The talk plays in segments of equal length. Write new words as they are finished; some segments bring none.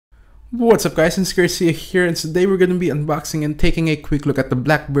What's up guys, it's Garcia here, and today we're going to be unboxing and taking a quick look at the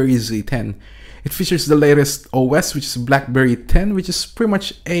Blackberry Z10. It features the latest OS, which is Blackberry 10, which is pretty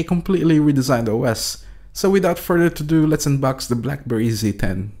much a completely redesigned OS. So without further ado, let's unbox the Blackberry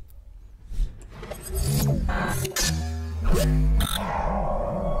Z10.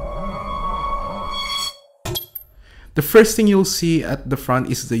 The first thing you'll see at the front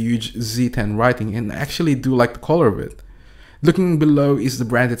is the huge Z10 writing, and I actually do like the color of it. Looking below is the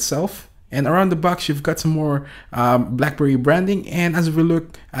brand itself, and around the box you've got some more BlackBerry branding, and as we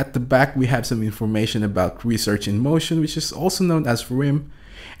look at the back we have some information about research in motion, which is also known as RIM,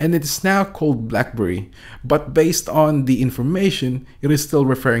 and it is now called BlackBerry, but based on the information it is still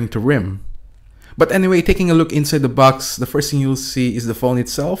referring to RIM. But anyway, taking a look inside the box, the first thing you'll see is the phone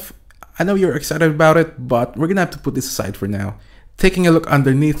itself. I know you're excited about it, but we're gonna have to put this aside for now. Taking a look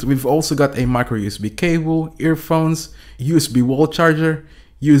underneath, we've also got a micro USB cable, earphones, USB wall charger,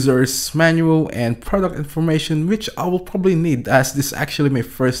 user's manual, and product information, which I will probably need as this is actually my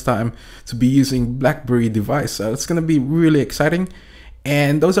first time to be using BlackBerry device. So it's gonna be really exciting.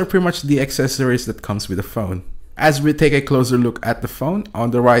 And those are pretty much the accessories that comes with the phone. As we take a closer look at the phone,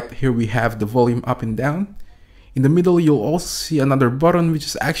 on the right here we have the volume up and down. In the middle, you'll also see another button, which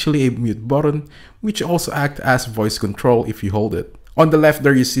is actually a mute button, which also acts as voice control if you hold it. On the left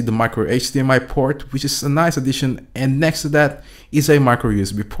there you see the micro HDMI port, which is a nice addition, and next to that is a micro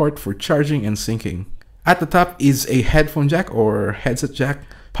USB port for charging and syncing. At the top is a headphone jack or headset jack,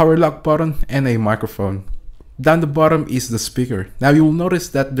 power lock button, and a microphone. Down the bottom is the speaker. Now you'll notice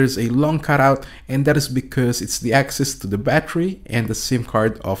that there's a long cutout, and that is because it's the access to the battery and the SIM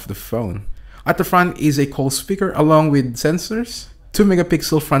card of the phone. At the front is a call speaker along with sensors, 2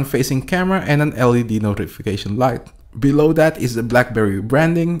 megapixel front facing camera, and an LED notification light. Below that is the BlackBerry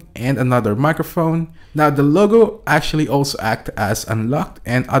branding and another microphone. Now the logo actually also acts as unlocked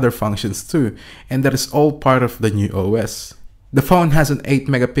and other functions too, and that is all part of the new OS. The phone has an 8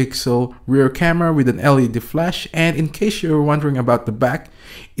 megapixel rear camera with an LED flash, and in case you're wondering about the back,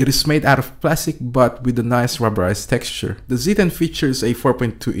 it is made out of plastic but with a nice rubberized texture. The Z10 features a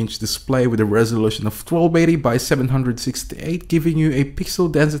 4.2-inch display with a resolution of 1280 by 768, giving you a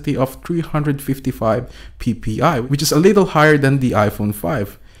pixel density of 355 ppi, which is a little higher than the iPhone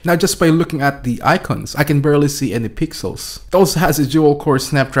 5. Now just by looking at the icons, I can barely see any pixels. It also has a dual-core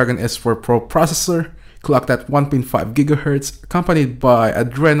Snapdragon S4 Pro processor, clocked at 1.5 GHz, accompanied by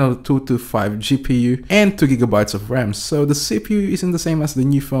Adreno 225 GPU and 2 GB of RAM. So the CPU isn't the same as the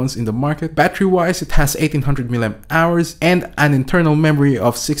new phones in the market. Battery wise, it has 1800 mAh and an internal memory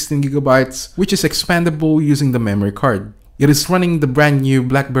of 16 GB, which is expandable using the memory card. It is running the brand new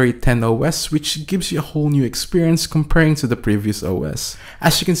BlackBerry 10 OS, which gives you a whole new experience comparing to the previous OS.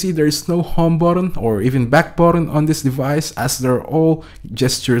 As you can see, there is no home button or even back button on this device, as they're all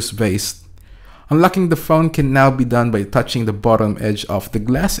gestures based. Unlocking the phone can now be done by touching the bottom edge of the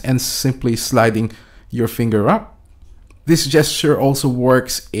glass and simply sliding your finger up. This gesture also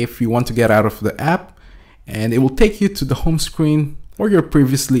works if you want to get out of the app, and it will take you to the home screen or your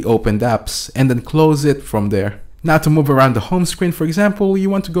previously opened apps and then close it from there. Now to move around the home screen, for example, you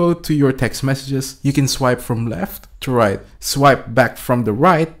want to go to your text messages, you can swipe from left to right, swipe back from the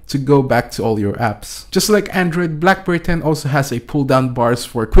right to go back to all your apps. Just like Android, BlackBerry 10 also has a pull down bars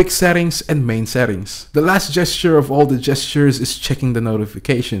for quick settings and main settings. The last gesture of all the gestures is checking the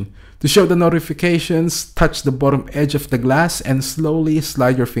notification. To show the notifications, touch the bottom edge of the glass and slowly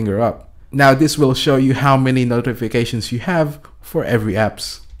slide your finger up. Now this will show you how many notifications you have for every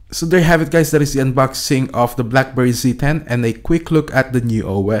apps. So there you have it guys, that is the unboxing of the BlackBerry Z10 and a quick look at the new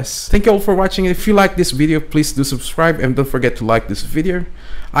OS. Thank you all for watching. If you like this video, please do subscribe and don't forget to like this video.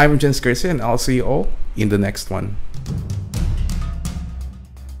 I'm Jens Garcia and I'll see you all in the next one.